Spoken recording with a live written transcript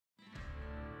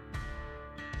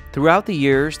Throughout the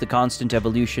years, the constant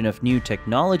evolution of new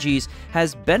technologies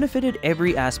has benefited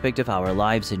every aspect of our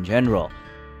lives in general.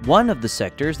 One of the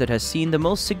sectors that has seen the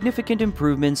most significant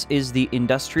improvements is the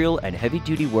industrial and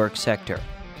heavy-duty work sector,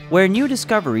 where new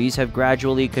discoveries have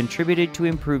gradually contributed to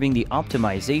improving the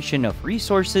optimization of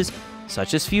resources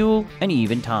such as fuel and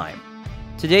even time.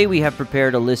 Today we have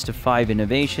prepared a list of 5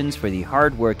 innovations for the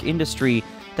hard work industry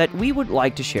that we would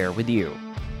like to share with you.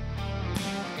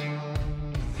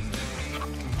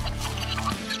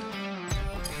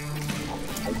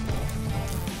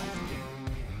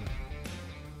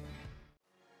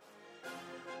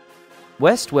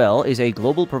 Westwell is a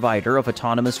global provider of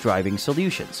autonomous driving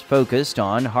solutions focused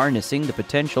on harnessing the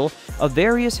potential of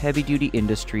various heavy-duty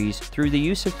industries through the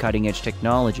use of cutting-edge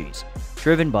technologies,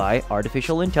 driven by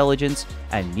artificial intelligence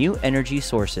and new energy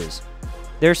sources.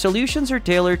 Their solutions are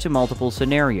tailored to multiple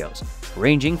scenarios,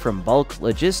 ranging from bulk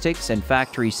logistics and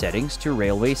factory settings to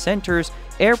railway centers,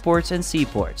 airports, and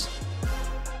seaports.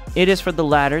 It is for the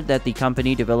latter that the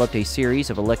company developed a series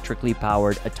of electrically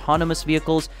powered autonomous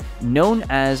vehicles known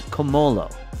as Qomolo,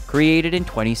 created in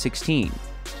 2016.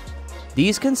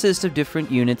 These consist of different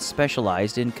units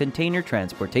specialized in container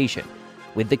transportation,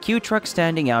 with the Q-Truck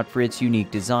standing out for its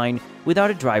unique design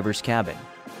without a driver's cabin,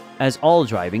 as all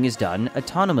driving is done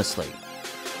autonomously.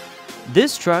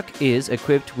 This truck is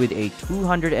equipped with a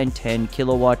 210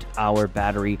 kilowatt-hour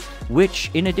battery, which,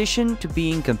 in addition to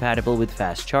being compatible with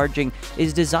fast charging,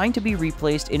 is designed to be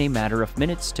replaced in a matter of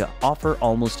minutes to offer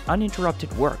almost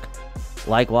uninterrupted work.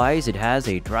 Likewise, it has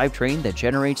a drivetrain that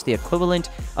generates the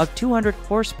equivalent of 200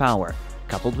 horsepower,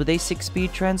 coupled with a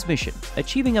 6-speed transmission,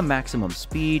 achieving a maximum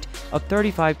speed of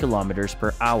 35 kilometers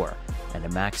per hour and a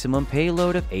maximum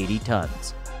payload of 80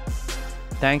 tons.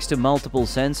 Thanks to multiple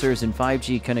sensors and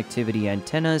 5G connectivity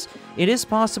antennas, it is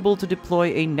possible to deploy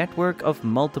a network of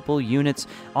multiple units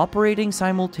operating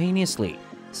simultaneously,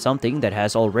 something that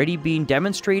has already been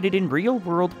demonstrated in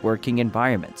real-world working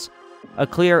environments. A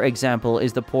clear example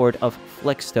is the port of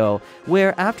Flexstow,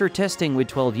 where after testing with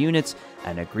 12 units,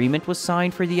 an agreement was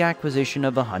signed for the acquisition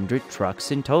of 100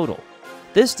 trucks in total.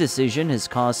 This decision has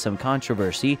caused some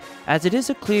controversy, as it is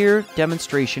a clear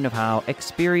demonstration of how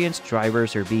experienced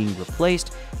drivers are being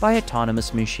replaced by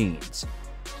autonomous machines.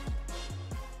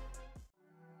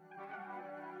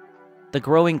 The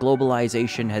growing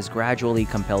globalization has gradually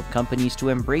compelled companies to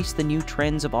embrace the new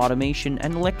trends of automation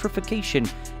and electrification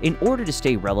in order to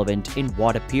stay relevant in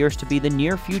what appears to be the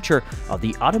near future of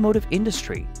the automotive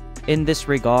industry. In this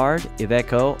regard,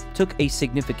 Iveco took a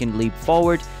significant leap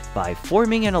forward by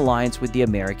forming an alliance with the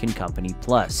American company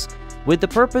Plus, with the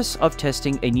purpose of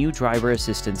testing a new driver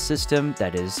assistance system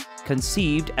that is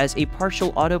conceived as a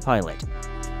partial autopilot.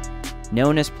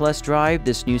 Known as PlusDrive,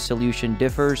 this new solution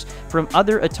differs from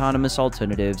other autonomous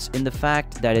alternatives in the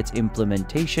fact that its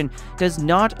implementation does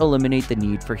not eliminate the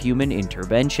need for human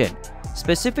intervention.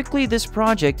 Specifically, this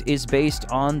project is based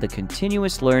on the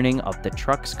continuous learning of the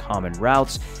truck's common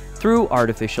routes through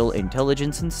artificial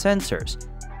intelligence and sensors.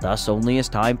 Thus, only as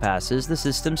time passes, the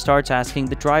system starts asking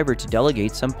the driver to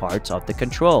delegate some parts of the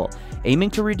control, aiming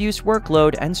to reduce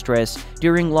workload and stress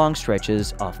during long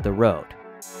stretches of the road.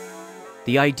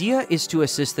 The idea is to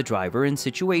assist the driver in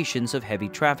situations of heavy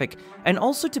traffic and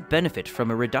also to benefit from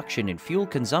a reduction in fuel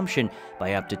consumption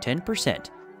by up to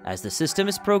 10%, as the system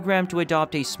is programmed to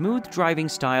adopt a smooth driving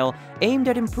style aimed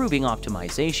at improving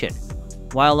optimization.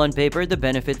 While on paper the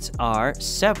benefits are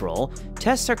several,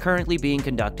 tests are currently being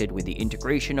conducted with the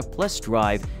integration of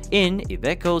PlusDrive in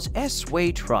Iveco's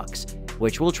S-Way trucks,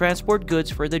 which will transport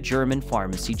goods for the German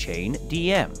pharmacy chain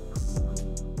DM.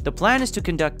 The plan is to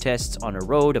conduct tests on a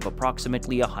road of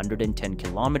approximately 110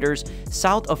 kilometers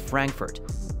south of Frankfurt,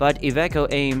 but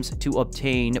Iveco aims to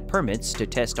obtain permits to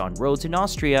test on roads in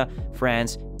Austria,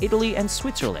 France, Italy, and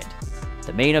Switzerland.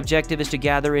 The main objective is to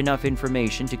gather enough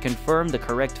information to confirm the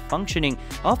correct functioning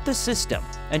of the system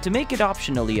and to make it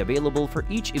optionally available for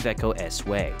each Iveco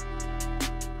S-Way.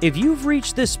 If you've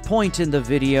reached this point in the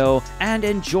video and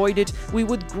enjoyed it, we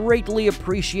would greatly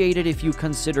appreciate it if you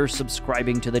consider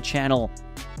subscribing to the channel.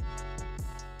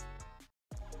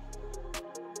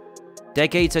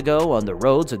 Decades ago, on the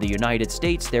roads of the United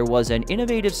States, there was an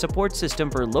innovative support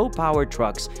system for low-powered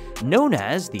trucks known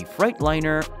as the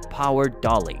Freightliner Powered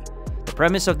Dolly. The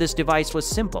premise of this device was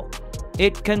simple.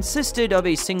 It consisted of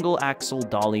a single-axle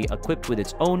dolly equipped with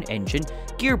its own engine,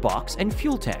 gearbox, and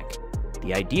fuel tank.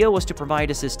 The idea was to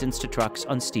provide assistance to trucks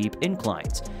on steep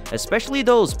inclines, especially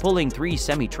those pulling 3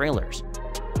 semi-trailers.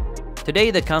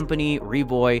 Today, the company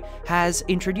Revoy has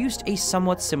introduced a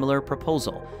somewhat similar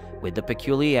proposal, with the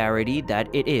peculiarity that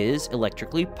it is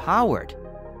electrically powered.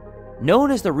 Known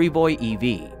as the Revoy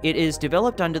EV, it is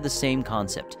developed under the same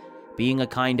concept, being a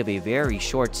kind of a very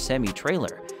short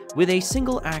semi-trailer, with a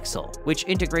single axle, which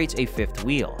integrates a fifth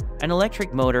wheel, an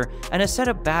electric motor, and a set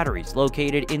of batteries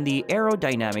located in the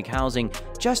aerodynamic housing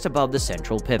just above the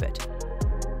central pivot.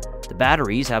 The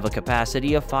batteries have a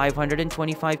capacity of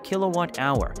 525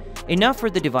 kilowatt-hour, enough for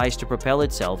the device to propel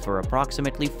itself for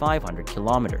approximately 500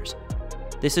 kilometers.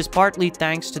 This is partly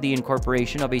thanks to the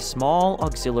incorporation of a small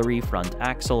auxiliary front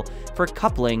axle for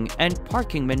coupling and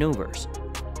parking maneuvers.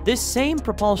 This same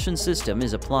propulsion system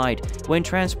is applied when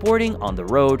transporting on the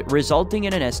road, resulting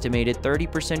in an estimated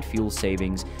 30% fuel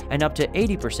savings and up to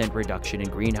 80% reduction in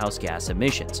greenhouse gas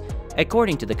emissions,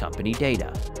 according to the company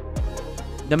data.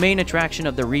 The main attraction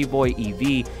of the Revoy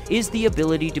EV is the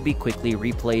ability to be quickly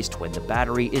replaced when the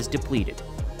battery is depleted.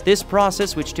 This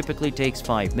process, which typically takes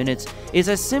 5 minutes, is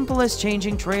as simple as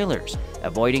changing trailers,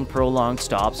 avoiding prolonged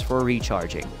stops for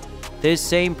recharging. This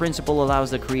same principle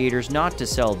allows the creators not to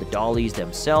sell the dollies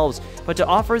themselves, but to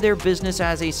offer their business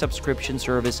as a subscription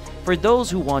service for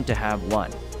those who want to have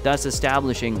one, thus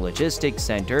establishing logistics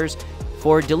centers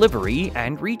for delivery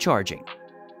and recharging.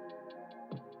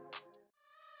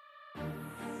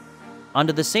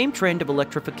 Under the same trend of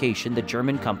electrification, the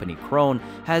German company Krone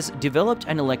has developed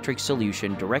an electric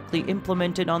solution directly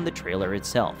implemented on the trailer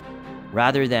itself,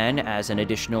 rather than as an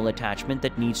additional attachment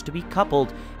that needs to be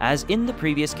coupled, as in the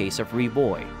previous case of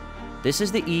Revoy. This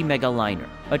is the e-Megaliner,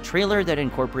 a trailer that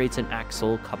incorporates an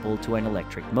axle coupled to an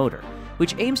electric motor,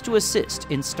 which aims to assist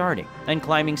in starting and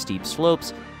climbing steep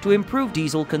slopes to improve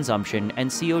diesel consumption and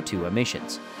CO2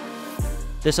 emissions.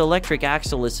 This electric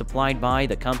axle is supplied by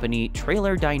the company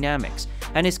Trailer Dynamics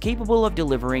and is capable of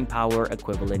delivering power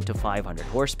equivalent to 500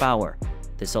 horsepower.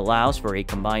 This allows for a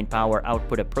combined power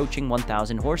output approaching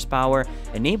 1,000 horsepower,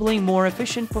 enabling more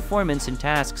efficient performance in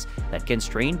tasks that can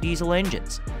strain diesel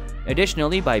engines.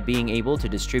 Additionally, by being able to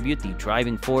distribute the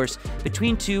driving force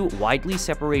between two widely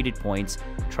separated points,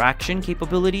 traction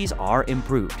capabilities are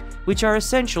improved, which are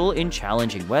essential in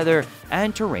challenging weather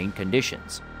and terrain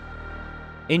conditions.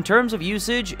 In terms of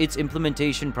usage, its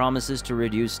implementation promises to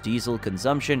reduce diesel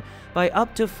consumption by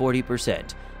up to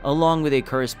 40%, along with a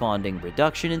corresponding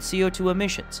reduction in CO2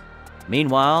 emissions.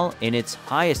 Meanwhile, in its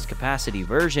highest capacity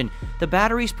version, the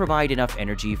batteries provide enough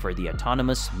energy for the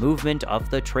autonomous movement of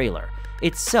the trailer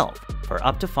itself for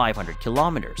up to 500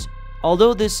 kilometers,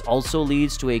 although this also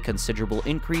leads to a considerable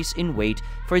increase in weight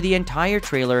for the entire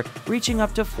trailer, reaching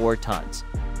up to 4 tons.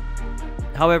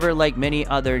 However, like many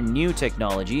other new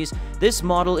technologies, this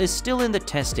model is still in the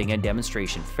testing and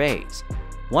demonstration phase.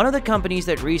 One of the companies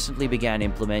that recently began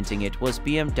implementing it was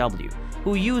BMW,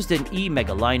 who used an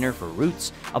e-Megaliner for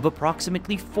routes of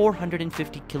approximately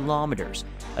 450 kilometers,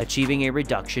 achieving a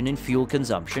reduction in fuel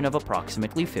consumption of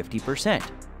approximately 50%.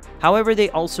 However, they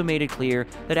also made it clear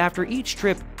that after each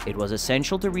trip, it was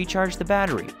essential to recharge the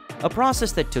battery, a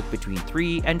process that took between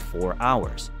 3 and 4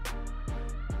 hours.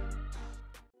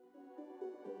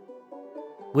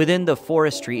 Within the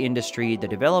forestry industry, the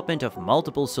development of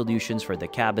multiple solutions for the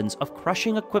cabins of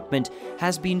crushing equipment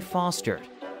has been fostered,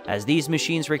 as these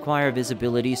machines require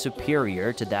visibility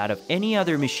superior to that of any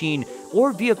other machine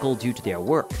or vehicle due to their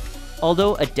work.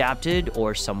 Although adapted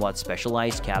or somewhat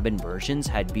specialized cabin versions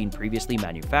had been previously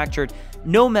manufactured,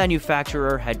 no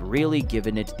manufacturer had really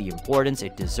given it the importance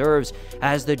it deserves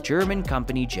as the German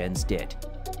company Jenz did.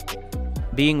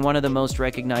 Being one of the most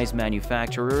recognized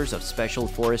manufacturers of special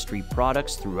forestry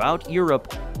products throughout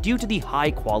Europe due to the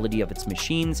high quality of its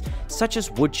machines, such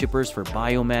as wood chippers for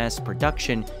biomass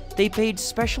production, they paid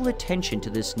special attention to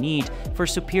this need for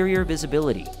superior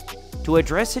visibility. To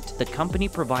address it, the company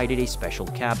provided a special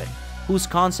cabin, whose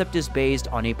concept is based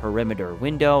on a perimeter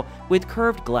window with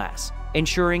curved glass,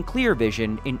 ensuring clear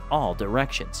vision in all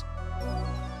directions.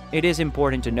 It is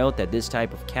important to note that this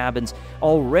type of cabins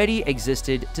already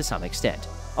existed to some extent,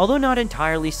 although not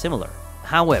entirely similar.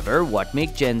 However, what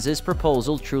makes Jenz's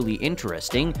proposal truly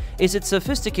interesting is its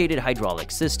sophisticated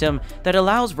hydraulic system that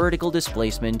allows vertical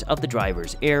displacement of the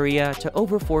driver's area to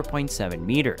over 4.7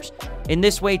 meters. In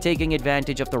this way, taking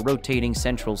advantage of the rotating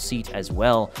central seat as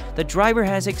well, the driver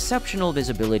has exceptional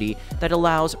visibility that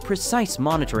allows precise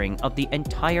monitoring of the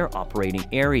entire operating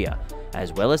area,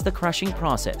 as well as the crushing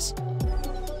process.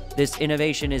 This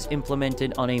innovation is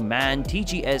implemented on a MAN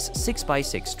TGS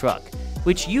 6x6 truck,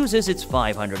 which uses its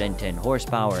 510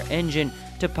 horsepower engine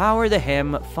to power the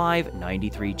HEM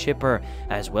 593 chipper,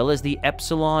 as well as the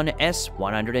Epsilon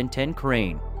S110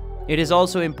 crane. It is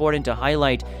also important to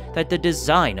highlight that the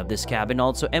design of this cabin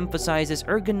also emphasizes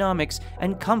ergonomics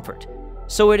and comfort,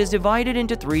 so it is divided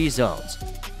into 3 zones.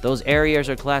 Those areas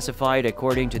are classified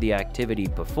according to the activity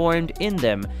performed in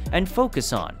them and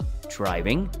focus on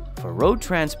driving, for road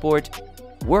transport,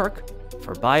 work,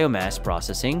 for biomass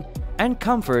processing, and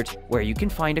comfort where you can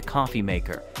find a coffee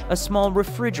maker, a small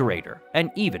refrigerator,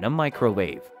 and even a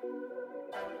microwave.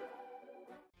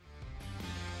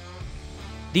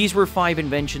 These were 5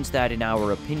 inventions that, in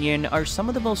our opinion, are some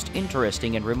of the most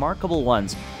interesting and remarkable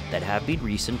ones that have been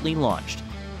recently launched.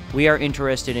 We are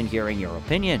interested in hearing your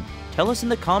opinion. Tell us in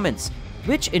the comments,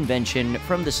 which invention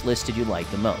from this list did you like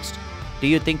the most? Do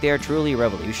you think they are truly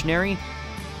revolutionary?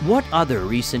 What other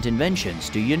recent inventions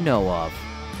do you know of?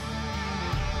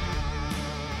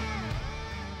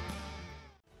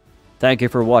 Thank you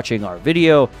for watching our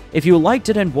video. If you liked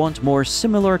it and want more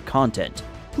similar content,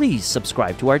 please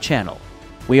subscribe to our channel.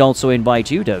 We also invite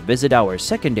you to visit our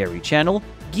secondary channel,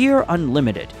 Gear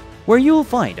Unlimited, where you'll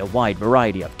find a wide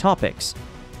variety of topics.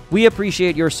 We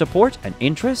appreciate your support and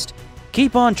interest.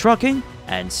 Keep on trucking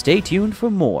and stay tuned for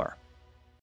more.